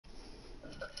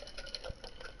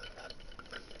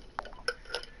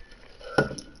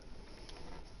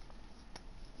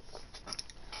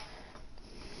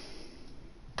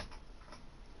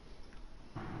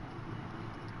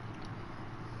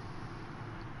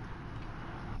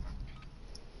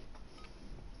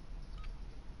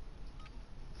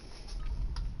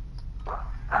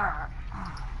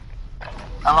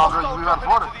How long ago did you move out of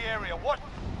Florida?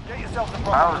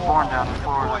 I was born down in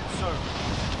Florida.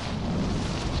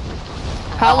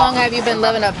 How long have you been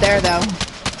living up there, though?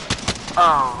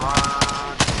 Oh,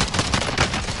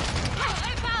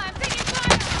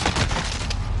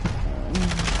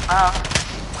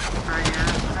 3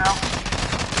 years now.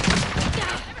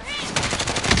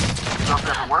 You up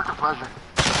there for work or pleasure?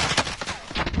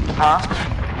 Huh?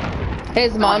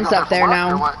 His mom's up there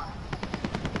now.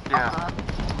 Yeah.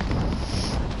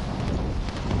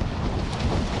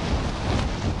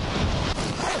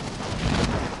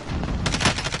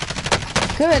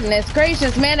 Goodness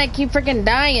gracious, man, I keep freaking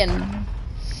dying.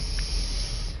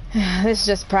 This is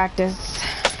just practice.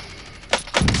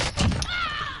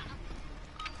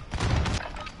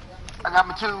 I got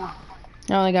me 2. I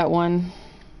only got 1.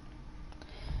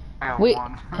 I got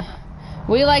 1.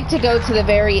 We like to go to the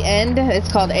very end.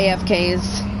 It's called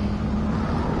AFKs.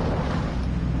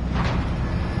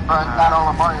 Not all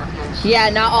of them are AFKs.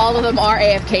 Yeah, not all of them are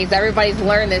AFKs. Everybody's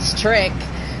learned this trick.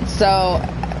 So,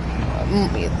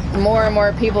 more and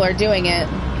more people are doing it.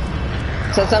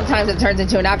 So sometimes it turns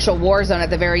into an actual war zone at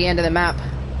the very end of the map.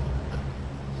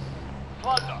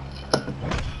 Plunder.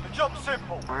 The job's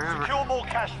simple. Secure more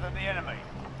cash than the enemy.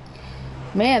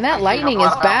 Man, that lightning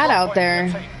is bad out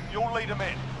there. You'll lead them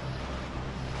in.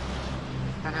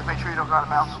 And just make sure you don't go out of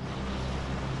bounds.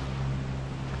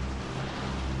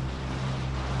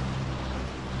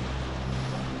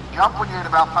 Jump when you're at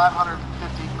about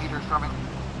 550 meters from it.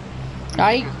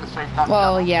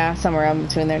 Well, yeah, somewhere in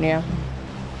between there, yeah.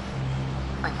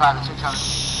 I think 500 and 600.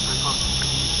 Pretty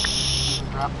close.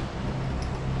 Drop.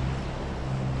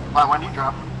 Why, when do you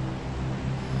drop?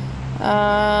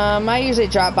 I usually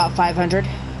drop about 500.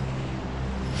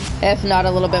 If not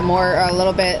a little bit more, or a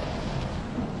little bit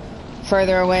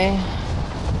further away.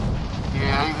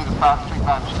 Yeah, usually the 5, between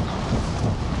 5 and 6.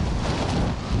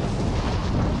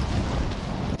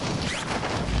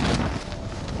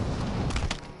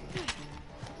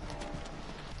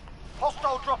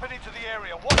 Hostile dropping into the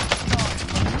area. Watch the sky.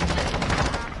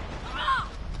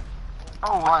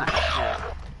 Oh, what shit.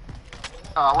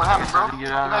 What happened, bro?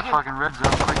 Get out of that fucking red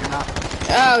zone quick enough.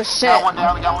 Oh, shit. Got one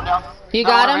down, we got one down. You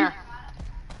got him? Here.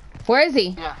 Where is he?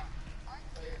 Yeah.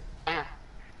 Right here.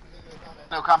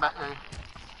 No combat area.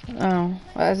 Oh,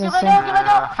 I was just saying.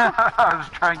 I was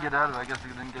trying to get out of it. I guess he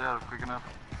didn't get out of it quick enough.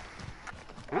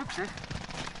 Oopsie.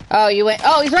 Oh, you went.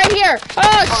 Oh, he's right here.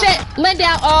 Oh, shit. Lay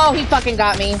down. Oh, he fucking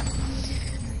got me.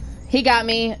 He got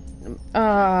me.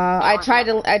 I tried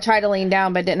to lean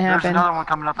down, but it didn't happen. There's another one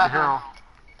coming up the hill.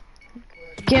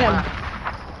 Get him.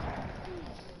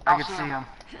 I can see him.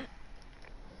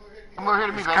 Come over here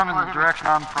to me, He's coming the direction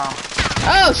I'm from.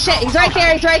 Oh, shit. He's right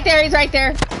there. He's right there. He's right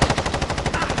there.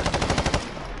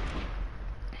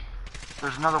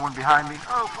 There's another one behind me.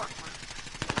 Oh, fuck.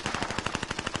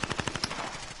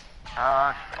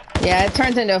 Yeah, it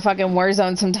turns into a fucking war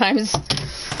zone sometimes.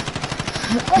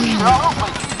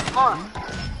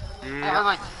 Yeah, there's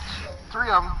like 3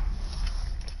 of them.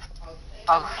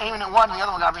 I was aiming at one, the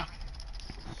other one got me.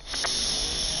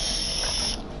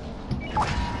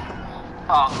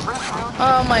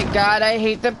 Oh my god, I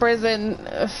hate the prison.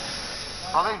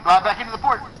 Well, then, glide back into the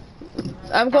port.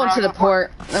 I'm going to the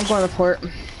port. I'm going to the port. Go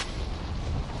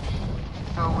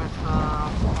with,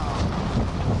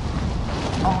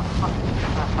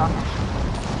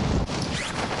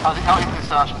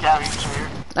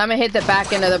 I'm gonna hit the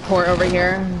back end of the port over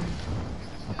here.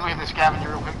 Let me hit the scavenger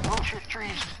real quick. Oh shit,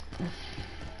 trees.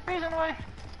 Trees in the way.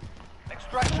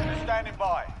 Extraction is standing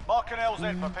by. Mark an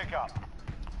LZ for pickup.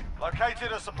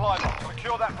 Located a supply box.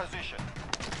 Secure that position.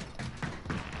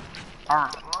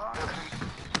 Alright.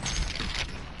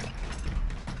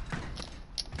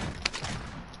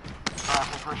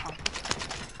 First one.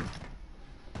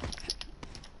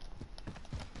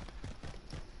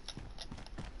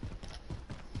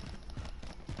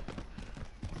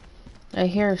 I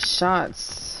hear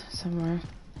shots somewhere.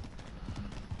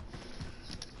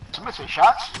 Somebody say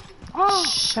shots? Woo!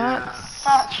 Shots.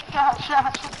 Shots.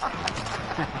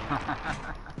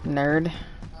 Nerd.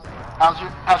 How's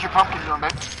your pumpkin doing,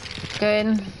 babe?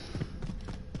 Good.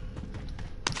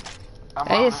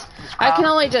 I can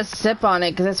only just sip on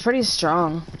it because it's pretty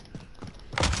strong.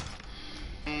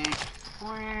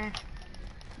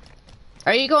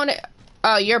 Are you going to?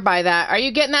 Oh, you're by that. Are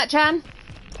you getting that, Chad?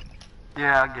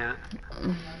 Yeah, I get it.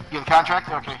 You have a contract?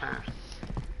 Okay.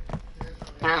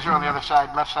 There's her on the other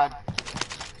side, left side.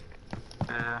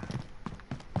 Yeah.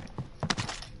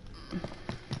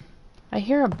 I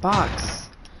hear a box.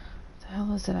 What the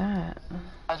hell is it at?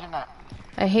 How's your nut?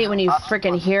 I hate when you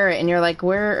freaking hear it and you're like,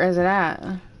 where is it at?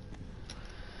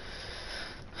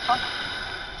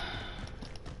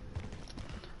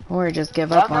 Or just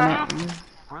give up on it.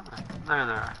 Where the? There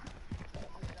they are.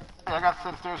 Hey, I got a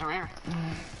set of stairs over here.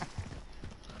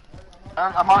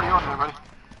 I'm already on there, buddy.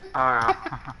 Oh yeah.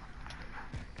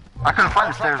 I couldn't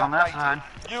find the stairs on that side.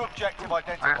 New objective I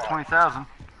identified. got 20,000.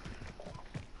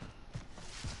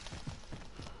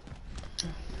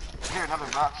 Here,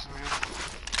 another box.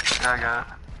 Yeah, I got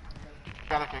it.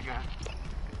 Got it, okay, go ahead.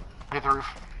 Hit the roof.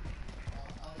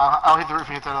 I'll hit the roof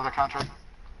and hit that other contract.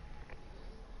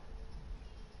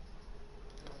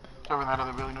 It's over in that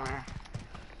other building over here.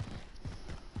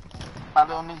 My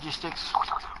little ninja sticks.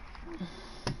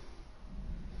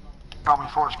 Call me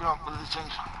Forrest Gump with these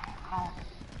things. Come on.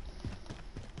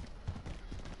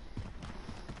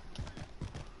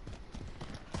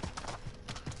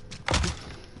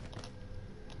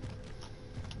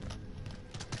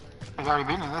 I've already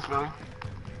been in this building.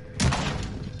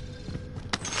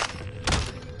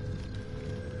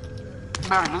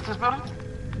 You already loot this building?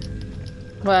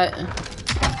 What?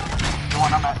 The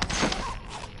one I'm at.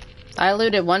 I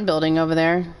looted one building over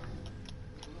there.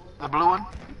 The blue one?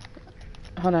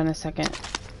 Hold on a second.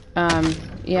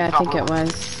 Yeah, I think it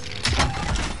was.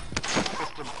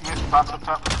 Mr. Box up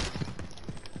top.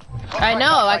 I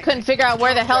know, I couldn't figure out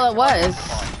where the hell it was.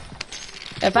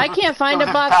 If I can't find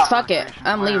a box, fuck it.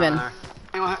 I'm leaving.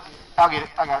 It was, I'll get it.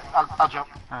 I got it. I'll jump.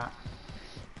 Alright.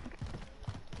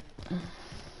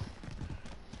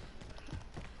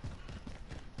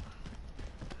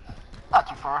 Not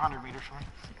too far, 100 meters from me.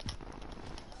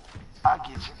 I'll get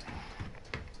you.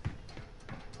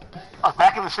 I was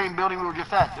back in the same building we were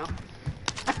just at, dude.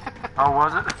 Oh,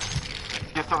 was it?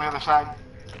 Just on the other side.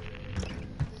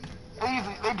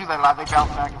 They do that a lot. They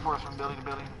bounce back and forth from building to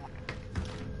building.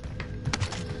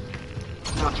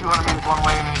 You know, 200 meters one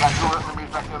way and then you got 200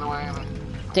 meters back the other way. And then...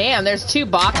 Damn, there's 2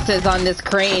 boxes on this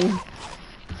crane.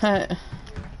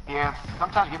 Yeah,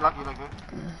 sometimes you get lucky like that.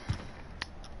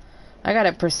 I got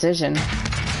a precision.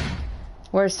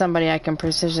 Where's somebody I can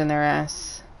precision their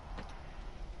ass?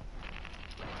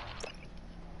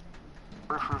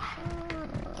 Roof.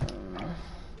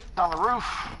 It's on the roof.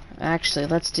 Actually,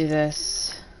 let's do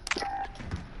this.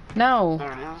 No.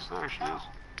 There it is. There she is.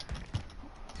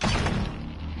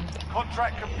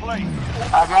 Contract complete.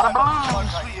 I got a balloon.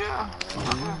 Sweet, yeah.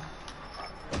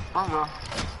 Bongo.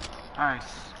 Nice.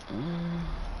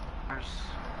 There's...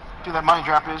 See that money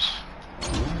drop is.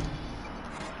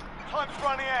 Time's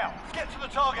running out. Get to the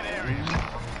target area.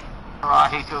 Oh, I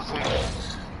hate those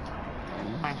things.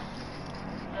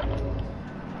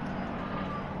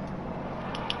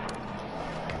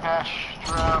 Cash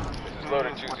drop. This is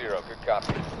loaded 2-0. Good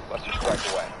copy. Buster strike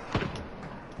away.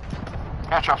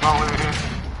 Cash drop's all the way here.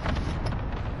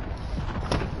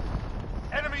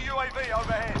 Enemy UAV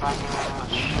overhead.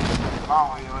 Shit. Long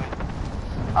way away.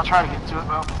 I'll try to get to it,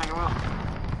 but I don't think I will.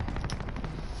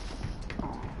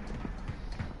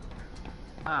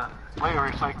 Way over,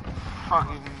 it's like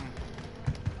fucking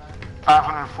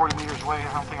 540 meters away.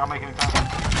 I don't think I'll make any time.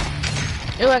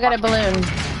 Ooh, I got a balloon.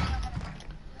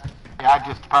 Yeah, I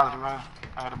just deposited mine.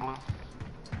 I had a balloon.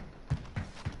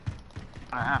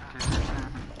 I have to.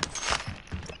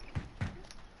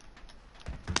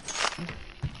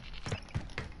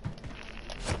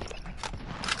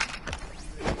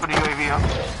 Put the UAV up.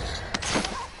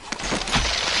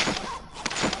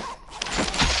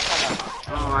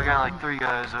 Oh, I got like 3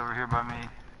 guys over here by me.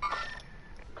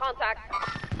 Contact.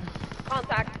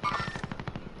 Contact.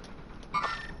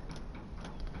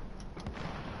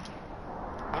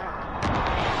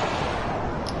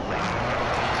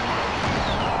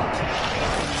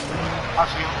 I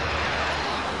see him.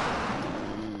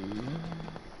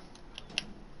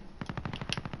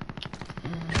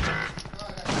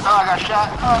 Oh, I got shot.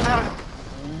 Oh, damn it.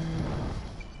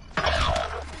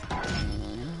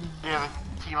 Yeah,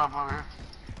 the team up over here.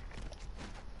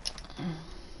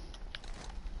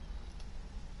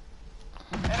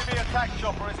 Enemy attack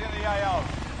chopper is in the AO.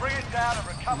 Bring it down and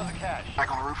recover the cash.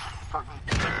 Back on the roof. Fuck me.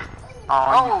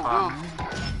 Oh, dude.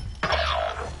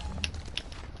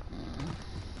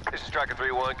 This is Striker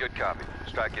 3-1. Good copy.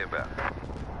 Strike inbound.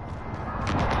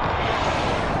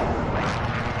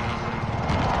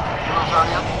 Kilo's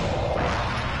already up.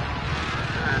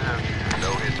 No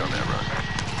hits on that run.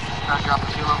 Gotta drop the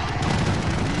kilo.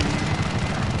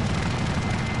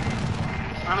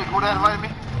 Really? Go down and find me?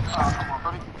 Oh, come on,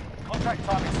 buddy. Contract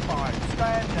time expired.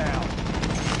 Stand down.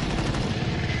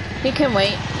 He can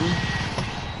wait.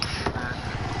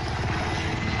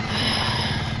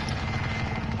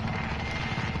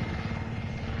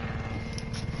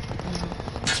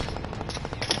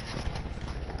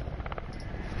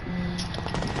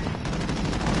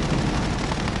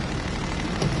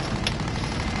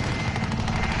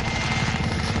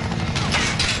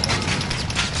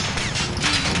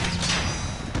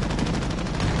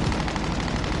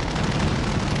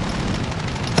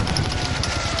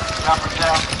 Chopper's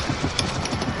down.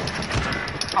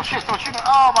 Oh shit, don't shoot me.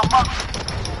 Oh, my mother.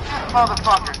 This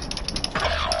motherfucker.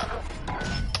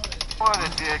 What a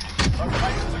dick.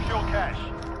 Locate and secure cash.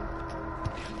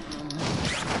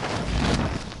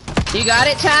 You got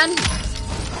it, Chad?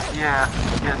 Yeah,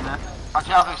 getting it. Watch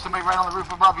out, there's somebody right on the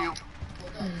roof above you.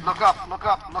 Look up, look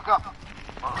up, look up.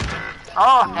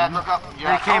 Oh, Dad, look up.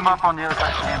 Yeah, they came up on the other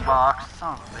side of the damn box.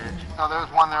 Son of a bitch. Oh, there's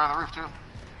one there on the roof too.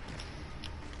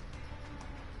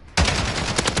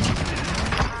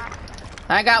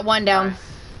 I got one down.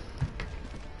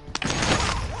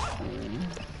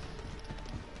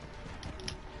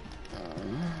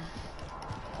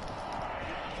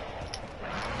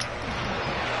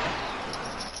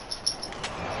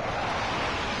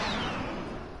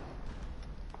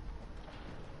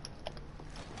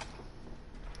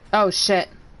 Oh shit.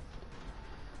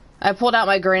 I pulled out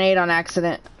my grenade on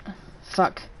accident.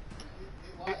 Fuck.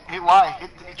 Why?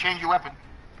 It changed your weapon.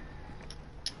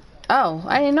 Oh,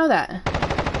 I didn't know that.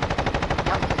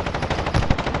 Yep.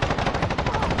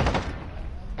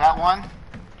 That one.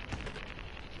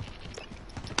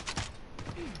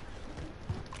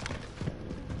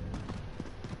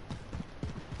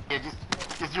 Yeah,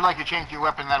 just do like you changed your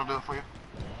weapon, that'll do it for you.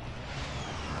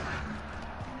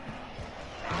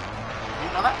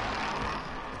 You know that?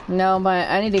 No, but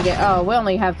I need to get... Oh, we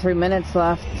only have 3 minutes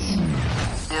left.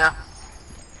 Yeah.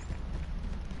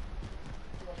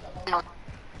 You know,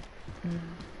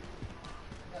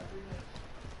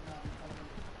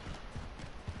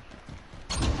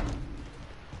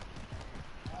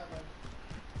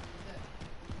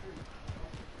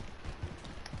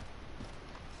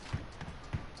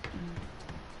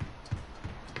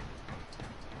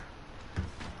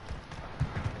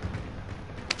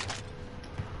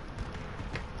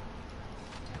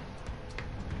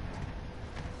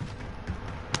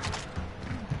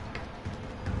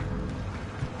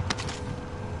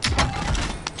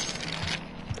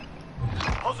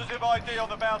 Positive ID on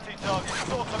the bounty target.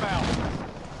 Sort them out.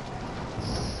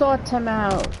 Sort him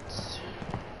out.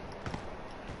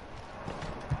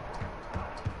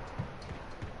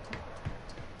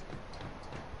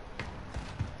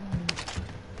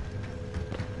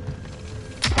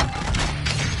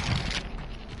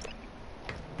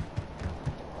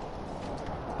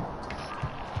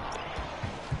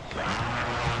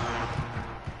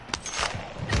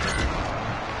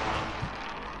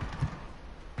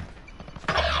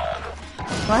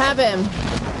 What happened?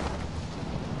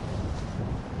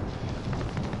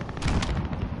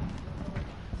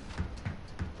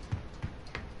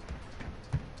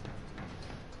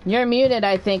 You're muted,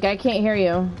 I think. I can't hear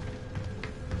you.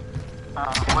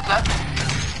 what's that?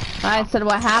 I said,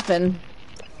 what happened?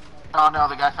 Oh no,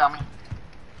 the guy found me.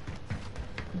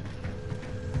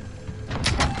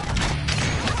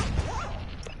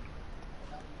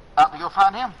 Out to go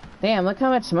find him. Damn, look how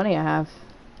much money I have.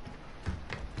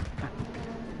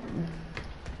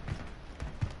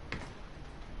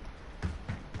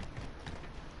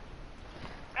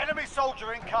 Enemy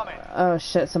soldier incoming. Oh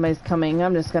shit, somebody's coming.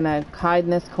 I'm just gonna hide in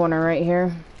this corner right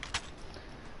here.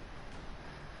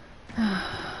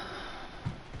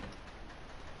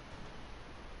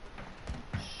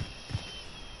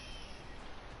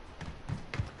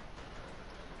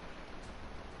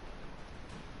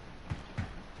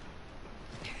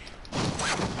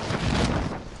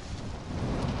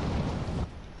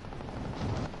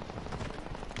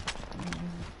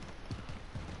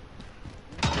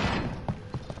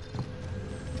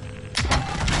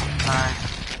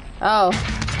 Oh,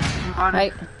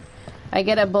 I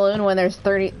get a balloon when there's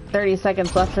 30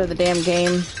 seconds left of the damn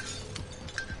game.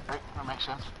 Right, that makes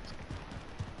sense.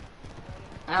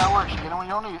 Yeah, it works. You get it when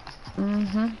you don't need it.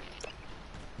 Mm-hmm.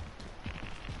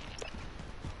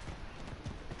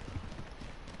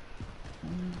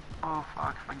 Oh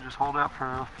fuck, if I can just hold out for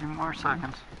a few more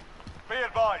seconds. Be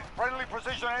advised, friendly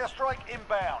precision airstrike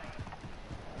inbound.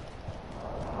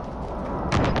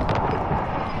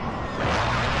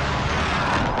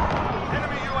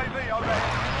 Enemy UAV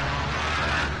overhead.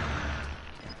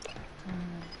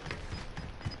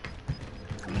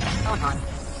 Okay.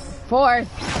 Fourth.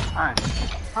 Nice.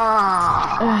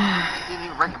 Ah, didn't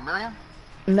even break a million?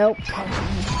 Nope.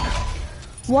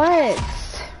 What?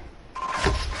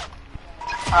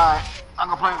 Alright, I'm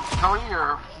gonna play with Cody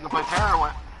or you gonna play Tara or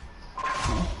what?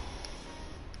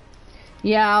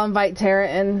 Yeah, I'll invite Tara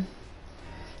in.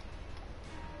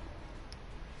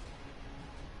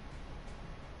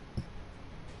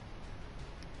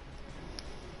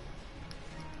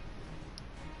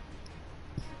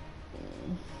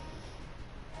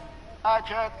 Alright,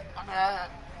 Chad.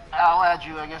 I'll add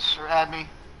you, I guess, or add me.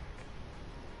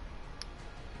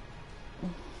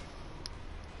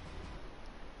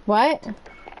 What?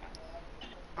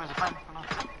 Where's the friend?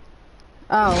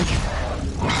 Oh.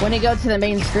 When you go to the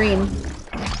main screen.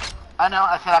 I know,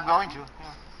 I said I'm going to.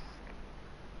 Yeah.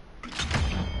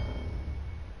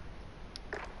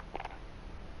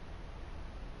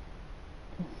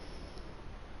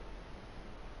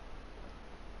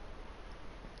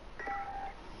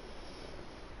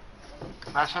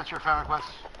 I sent your friend request.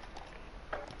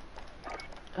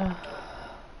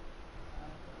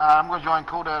 I'm gonna join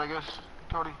Cool Dad, I guess.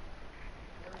 Cody.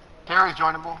 Terry's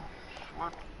joinable.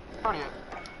 What? Cody at?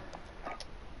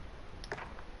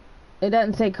 It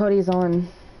doesn't say Cody's on.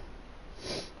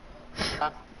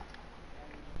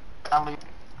 I'll leave.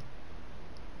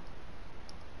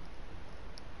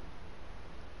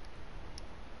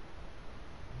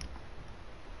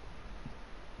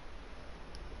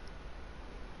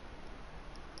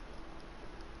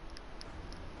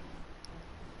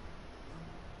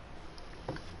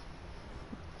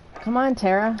 Come on,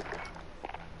 Tara.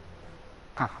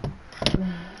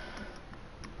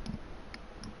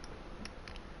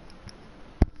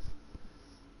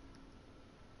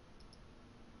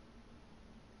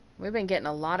 We've been getting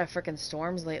a lot of frickin'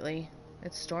 storms lately.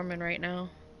 It's storming right now.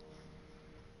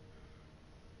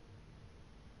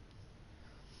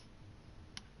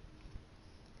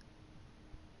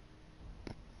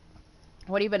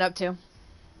 What have you been up to?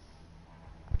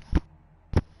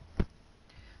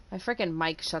 My frickin'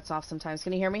 mic shuts off sometimes.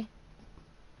 Can you hear me?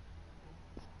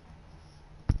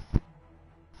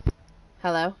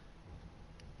 Hello?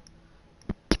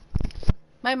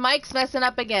 My mic's messing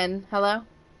up again. Hello?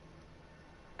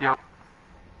 Yep.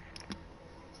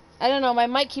 I don't know, my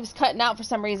mic keeps cutting out for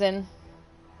some reason.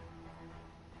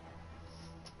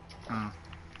 I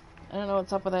don't know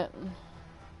what's up with it.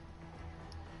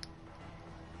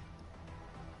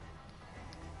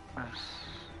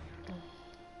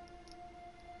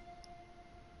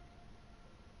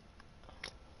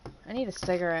 I need a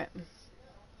cigarette.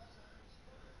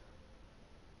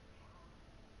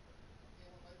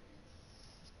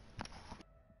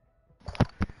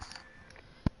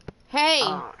 Hey!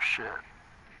 Oh, shit.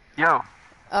 Yo.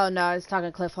 Oh, no, I was talking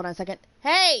to Cliff. Hold on a second.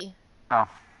 Hey! Oh.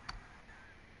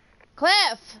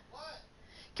 Cliff! What?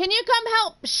 Can you come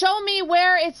help show me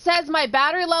where it says my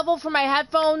battery level for my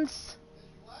headphones?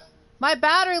 What? My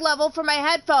battery level for my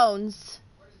headphones.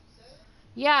 Where does it say?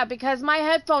 Yeah, because my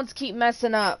headphones keep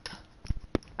messing up.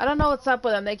 I don't know what's up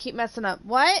with them. They keep messing up.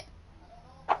 What?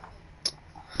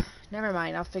 Never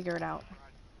mind. I'll figure it out.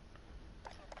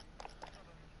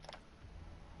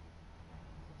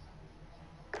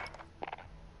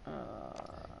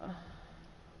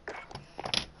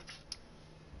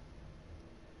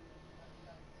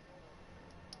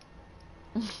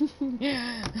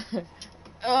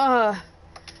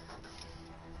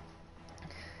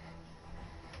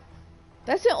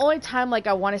 That's the only time like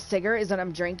I want a cigarette is when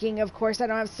I'm drinking. Of course I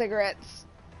don't have cigarettes.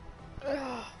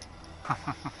 I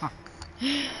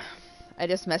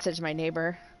just messaged my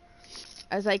neighbor.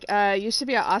 I was like, you should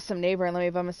be an awesome neighbor and let me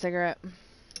bum a cigarette.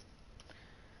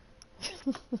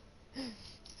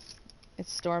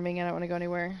 It's storming. I don't want to go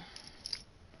anywhere.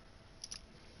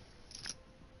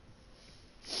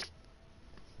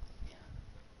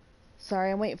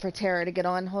 Sorry, I'm waiting for Tara to get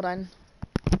on. Hold on.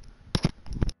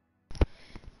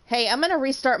 Hey, I'm gonna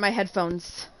restart my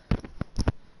headphones.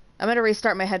 Hold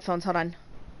on.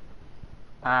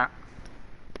 Alright.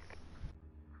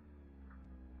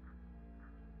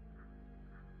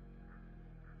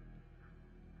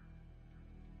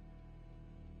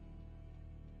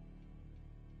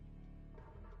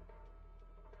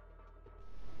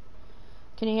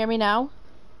 Can you hear me now?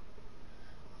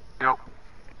 Yep.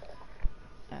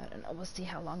 I don't know. We'll see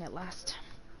how long it lasts.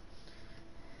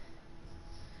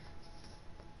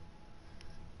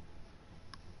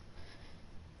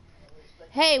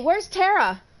 Hey, where's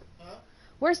Tara? Huh?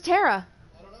 Where's Tara?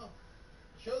 I don't know.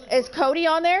 Is Cody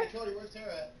on there? Hey, Cody, where's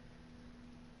Tara at?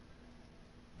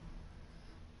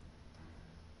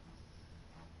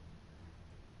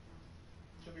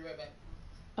 She'll be right back.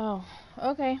 Oh,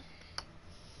 okay.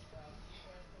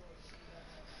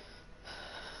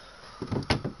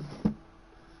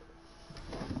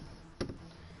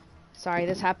 Sorry,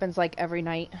 this happens like every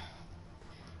night.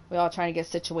 We all trying to get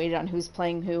situated on who's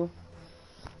playing who.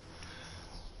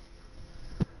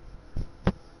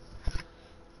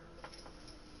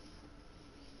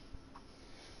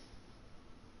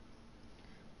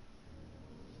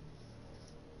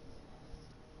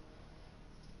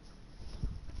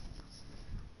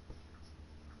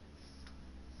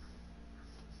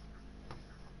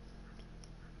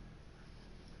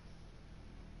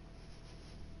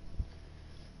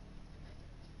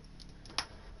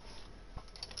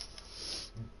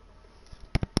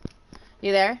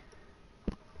 You there?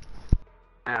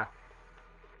 Yeah.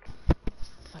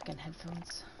 Fucking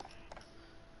headphones.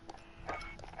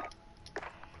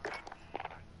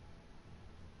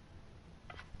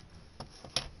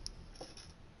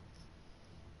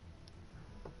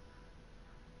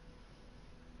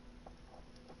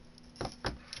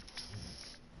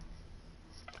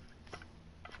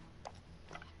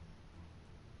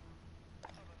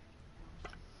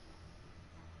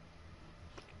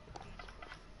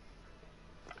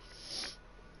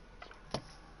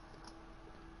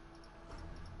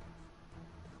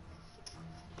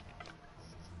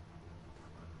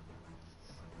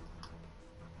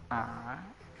 Alright.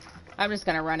 I'm just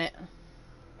gonna run it.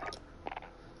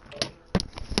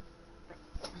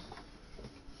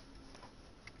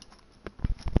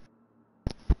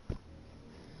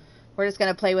 We're just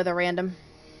gonna play with a random.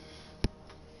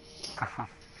 I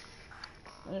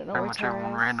don't know Pretty where much Tara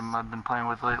everyone is. random I've been playing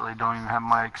with lately don't even have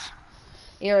mics.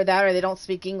 Either that or they don't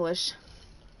speak English.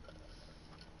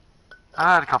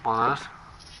 I had a couple of those.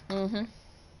 Mm-hmm.